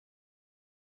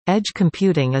Edge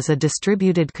computing is a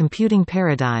distributed computing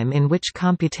paradigm in which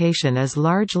computation is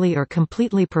largely or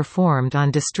completely performed on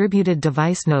distributed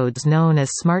device nodes known as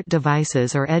smart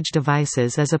devices or edge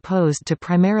devices as opposed to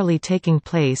primarily taking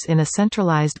place in a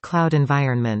centralized cloud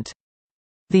environment.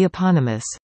 The eponymous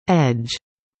edge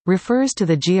refers to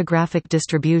the geographic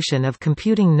distribution of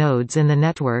computing nodes in the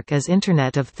network as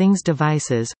Internet of Things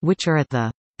devices, which are at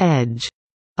the edge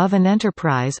of an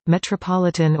enterprise,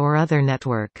 metropolitan or other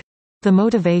network. The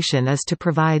motivation is to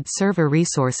provide server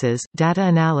resources, data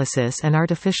analysis and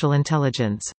artificial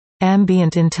intelligence,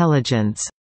 ambient intelligence,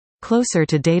 closer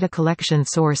to data collection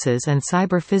sources and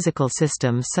cyber-physical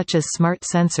systems such as smart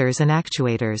sensors and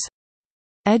actuators.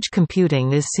 Edge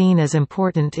computing is seen as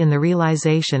important in the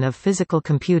realization of physical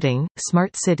computing,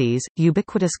 smart cities,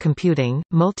 ubiquitous computing,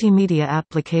 multimedia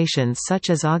applications such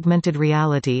as augmented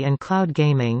reality and cloud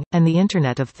gaming, and the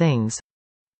Internet of Things.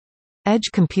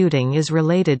 Edge computing is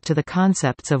related to the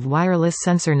concepts of wireless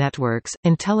sensor networks,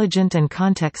 intelligent and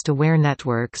context-aware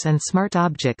networks and smart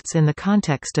objects in the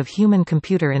context of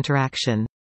human-computer interaction.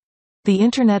 The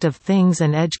Internet of Things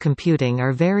and edge computing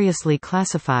are variously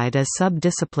classified as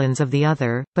sub-disciplines of the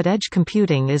other, but edge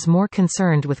computing is more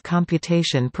concerned with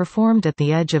computation performed at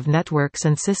the edge of networks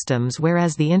and systems,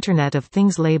 whereas the Internet of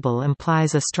Things label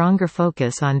implies a stronger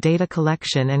focus on data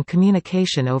collection and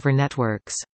communication over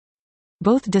networks.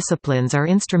 Both disciplines are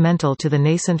instrumental to the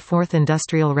nascent Fourth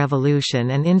Industrial Revolution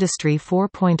and Industry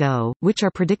 4.0, which are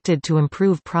predicted to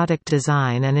improve product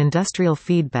design and industrial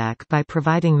feedback by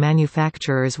providing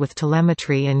manufacturers with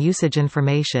telemetry and usage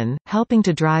information, helping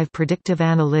to drive predictive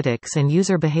analytics and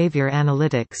user behavior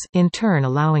analytics, in turn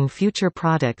allowing future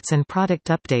products and product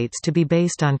updates to be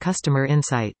based on customer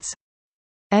insights.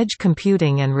 Edge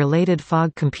computing and related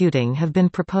fog computing have been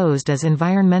proposed as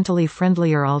environmentally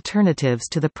friendlier alternatives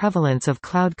to the prevalence of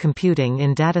cloud computing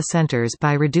in data centers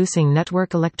by reducing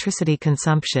network electricity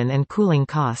consumption and cooling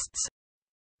costs.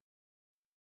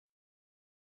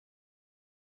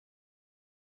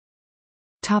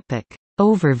 Topic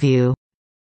overview.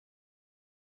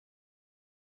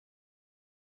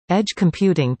 Edge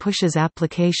computing pushes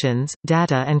applications,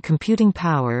 data and computing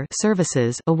power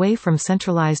services away from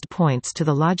centralized points to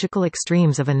the logical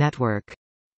extremes of a network.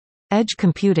 Edge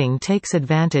computing takes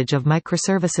advantage of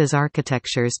microservices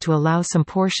architectures to allow some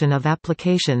portion of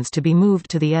applications to be moved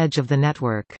to the edge of the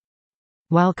network.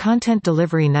 While content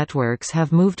delivery networks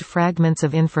have moved fragments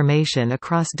of information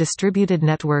across distributed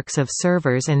networks of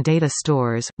servers and data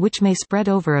stores, which may spread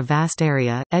over a vast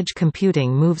area, edge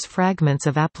computing moves fragments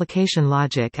of application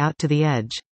logic out to the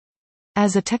edge.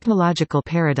 As a technological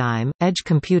paradigm, edge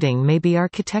computing may be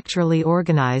architecturally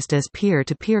organized as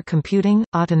peer-to-peer computing,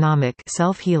 autonomic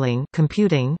self-healing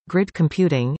computing, grid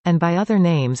computing, and by other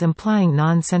names implying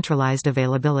non-centralized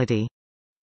availability.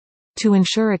 To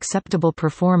ensure acceptable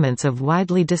performance of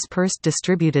widely dispersed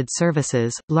distributed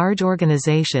services, large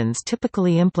organizations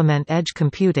typically implement edge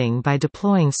computing by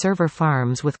deploying server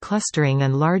farms with clustering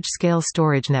and large-scale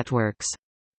storage networks.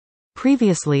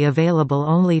 Previously available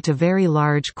only to very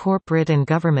large corporate and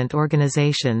government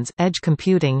organizations, edge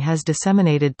computing has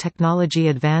disseminated technology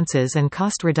advances and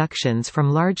cost reductions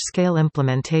from large-scale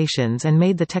implementations and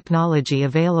made the technology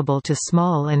available to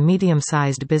small and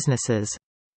medium-sized businesses.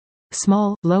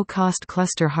 Small, low-cost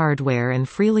cluster hardware and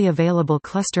freely available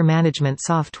cluster management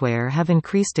software have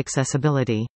increased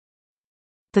accessibility.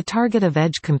 The target of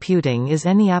edge computing is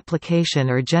any application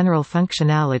or general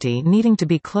functionality needing to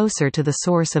be closer to the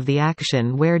source of the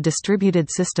action where distributed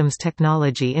systems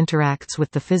technology interacts with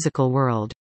the physical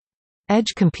world.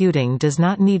 Edge computing does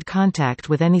not need contact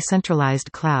with any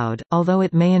centralized cloud, although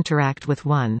it may interact with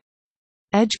one.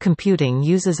 Edge computing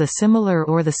uses a similar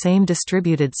or the same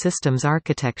distributed systems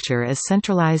architecture as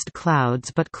centralized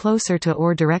clouds but closer to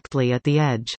or directly at the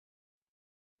edge.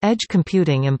 Edge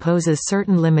computing imposes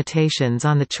certain limitations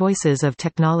on the choices of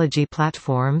technology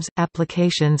platforms,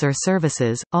 applications or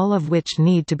services, all of which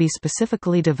need to be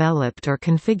specifically developed or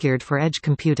configured for edge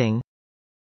computing.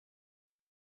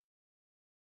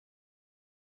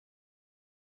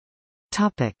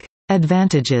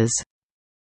 Advantages.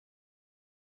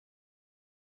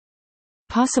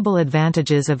 Possible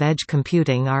advantages of edge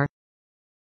computing are: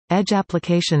 edge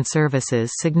application services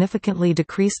significantly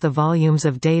decrease the volumes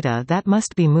of data that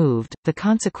must be moved, the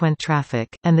consequent traffic,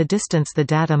 and the distance the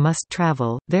data must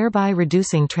travel, thereby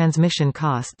reducing transmission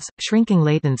costs, shrinking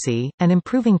latency, and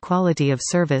improving quality of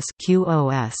service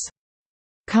 (QoS).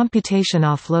 Computation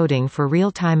offloading for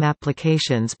real-time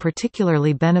applications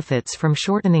particularly benefits from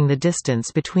shortening the distance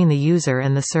between the user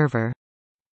and the server.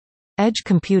 Edge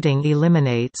computing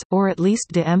eliminates, or at least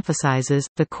de-emphasizes,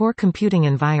 the core computing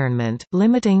environment,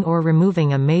 limiting or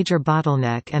removing a major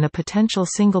bottleneck and a potential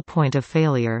single point of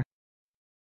failure.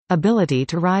 Ability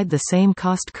to ride the same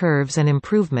cost curves and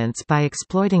improvements by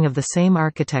exploiting of the same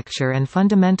architecture and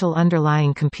fundamental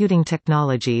underlying computing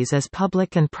technologies as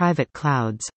public and private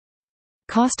clouds.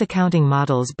 Cost accounting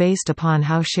models based upon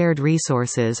how shared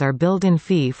resources are billed in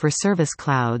fee-for-service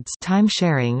clouds, time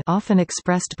sharing, often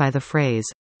expressed by the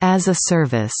phrase, as a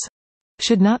service,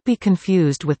 should not be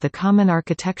confused with the common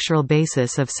architectural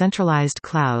basis of centralized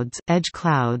clouds, edge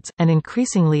clouds, and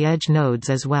increasingly edge nodes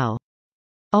as well.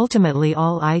 Ultimately,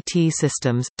 all IT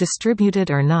systems,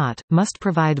 distributed or not, must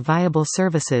provide viable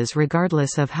services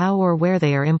regardless of how or where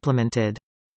they are implemented.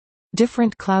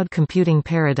 Different cloud computing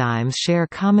paradigms share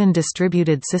common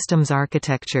distributed systems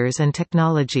architectures and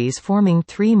technologies, forming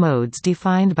three modes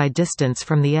defined by distance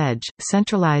from the edge: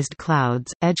 centralized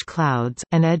clouds, edge clouds,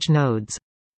 and edge nodes.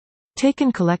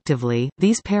 Taken collectively,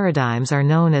 these paradigms are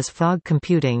known as fog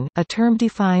computing, a term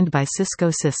defined by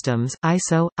Cisco Systems.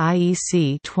 ISO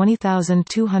IEC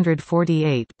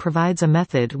 20248 provides a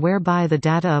method whereby the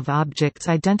data of objects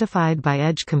identified by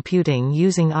edge computing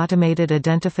using automated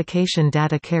identification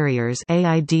data carriers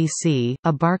 (AIDC),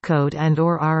 a barcode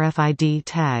and/or RFID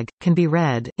tag, can be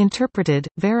read, interpreted,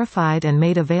 verified, and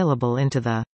made available into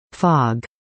the fog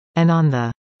and on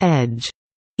the edge,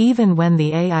 even when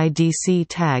the AIDC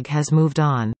tag has moved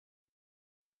on.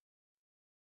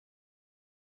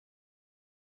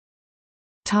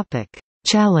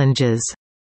 Challenges.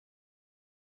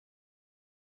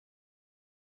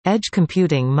 Edge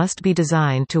computing must be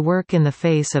designed to work in the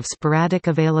face of sporadic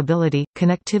availability,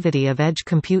 connectivity of edge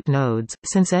compute nodes,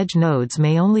 since edge nodes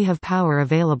may only have power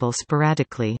available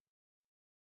sporadically.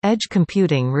 Edge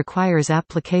computing requires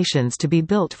applications to be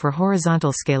built for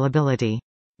horizontal scalability.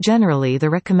 Generally, the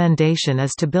recommendation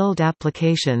is to build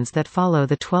applications that follow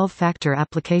the 12-factor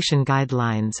application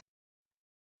guidelines.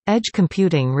 Edge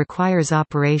computing requires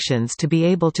operations to be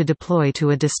able to deploy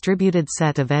to a distributed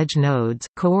set of edge nodes,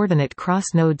 coordinate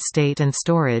cross-node state and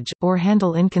storage, or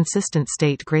handle inconsistent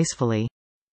state gracefully.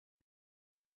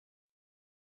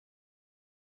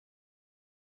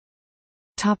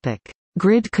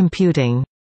 Grid computing.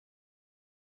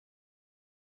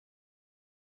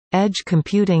 Edge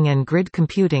computing and grid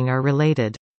computing are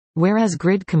related. Whereas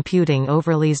grid computing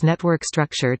overlays network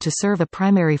structure to serve a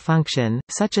primary function,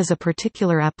 such as a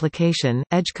particular application,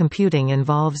 edge computing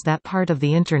involves that part of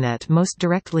the Internet most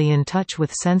directly in touch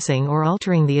with sensing or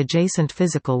altering the adjacent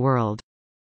physical world.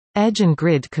 Edge and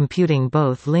grid computing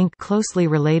both link closely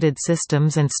related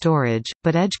systems and storage,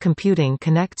 but edge computing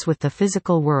connects with the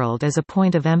physical world as a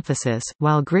point of emphasis,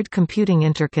 while grid computing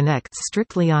interconnects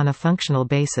strictly on a functional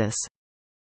basis.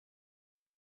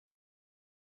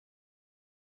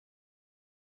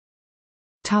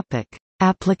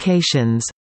 Applications.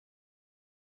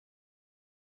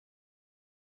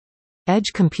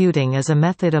 Edge computing is a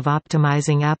method of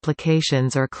optimizing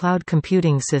applications or cloud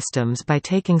computing systems by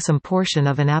taking some portion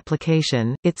of an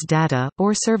application, its data,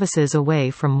 or services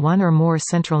away from one or more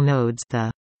central nodes,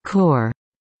 the core,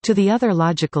 to the other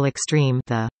logical extreme,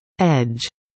 the edge,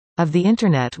 of the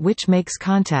Internet, which makes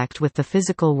contact with the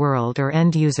physical world or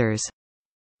end users.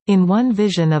 In one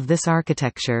vision of this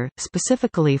architecture,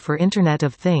 specifically for Internet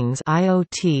of Things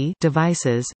 (IoT)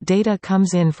 devices, data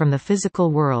comes in from the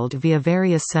physical world via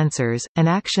various sensors, and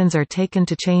actions are taken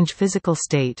to change physical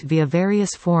state via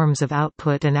various forms of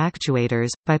output and actuators.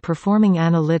 By performing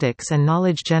analytics and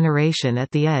knowledge generation at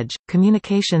the edge,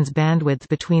 communications bandwidth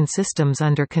between systems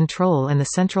under control and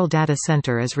the central data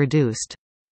center is reduced.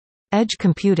 Edge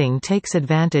computing takes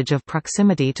advantage of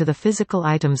proximity to the physical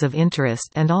items of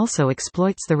interest and also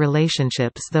exploits the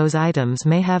relationships those items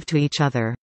may have to each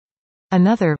other.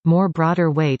 Another, more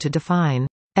broader way to define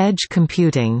edge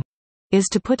computing is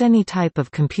to put any type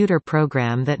of computer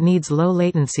program that needs low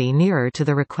latency nearer to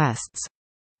the requests.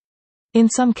 In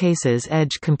some cases,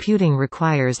 edge computing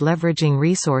requires leveraging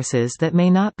resources that may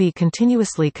not be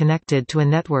continuously connected to a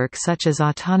network, such as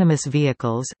autonomous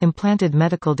vehicles, implanted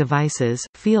medical devices,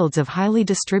 fields of highly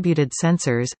distributed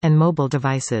sensors, and mobile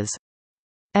devices.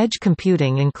 Edge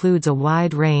computing includes a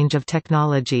wide range of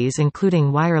technologies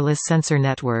including wireless sensor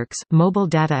networks, mobile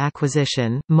data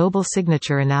acquisition, mobile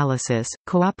signature analysis,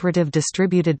 cooperative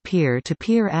distributed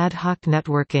peer-to-peer ad hoc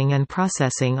networking and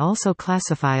processing, also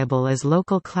classifiable as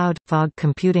local cloud, fog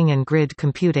computing and grid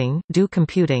computing, DO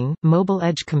computing, mobile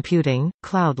edge computing,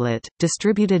 cloudlet,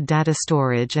 distributed data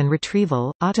storage and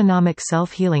retrieval, autonomic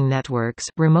self-healing networks,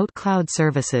 remote cloud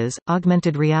services,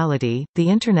 augmented reality, the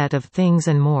Internet of Things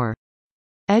and more.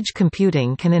 Edge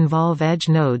computing can involve edge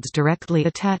nodes directly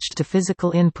attached to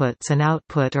physical inputs and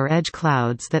output or edge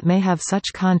clouds that may have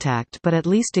such contact but at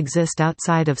least exist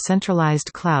outside of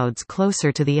centralized clouds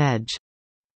closer to the edge.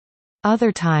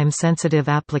 Other time-sensitive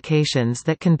applications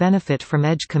that can benefit from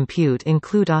edge compute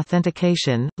include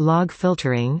authentication, log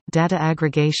filtering, data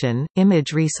aggregation,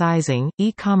 image resizing,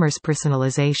 e-commerce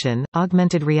personalization,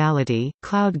 augmented reality,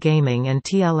 cloud gaming and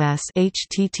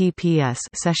TLS/HTTPS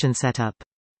session setup.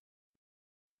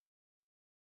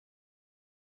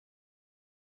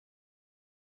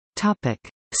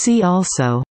 See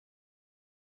also: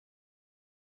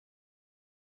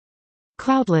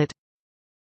 Cloudlet,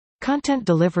 Content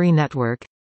Delivery Network,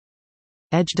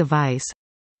 Edge Device,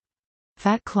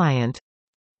 Fat Client,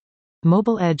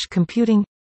 Mobile Edge Computing,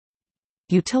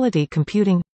 Utility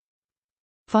Computing,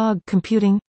 Fog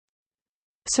Computing,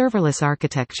 Serverless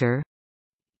Architecture,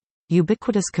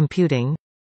 Ubiquitous Computing,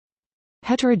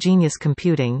 Heterogeneous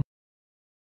Computing,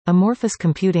 Amorphous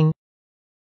Computing,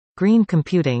 Green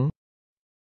Computing,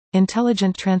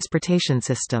 Intelligent Transportation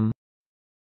System.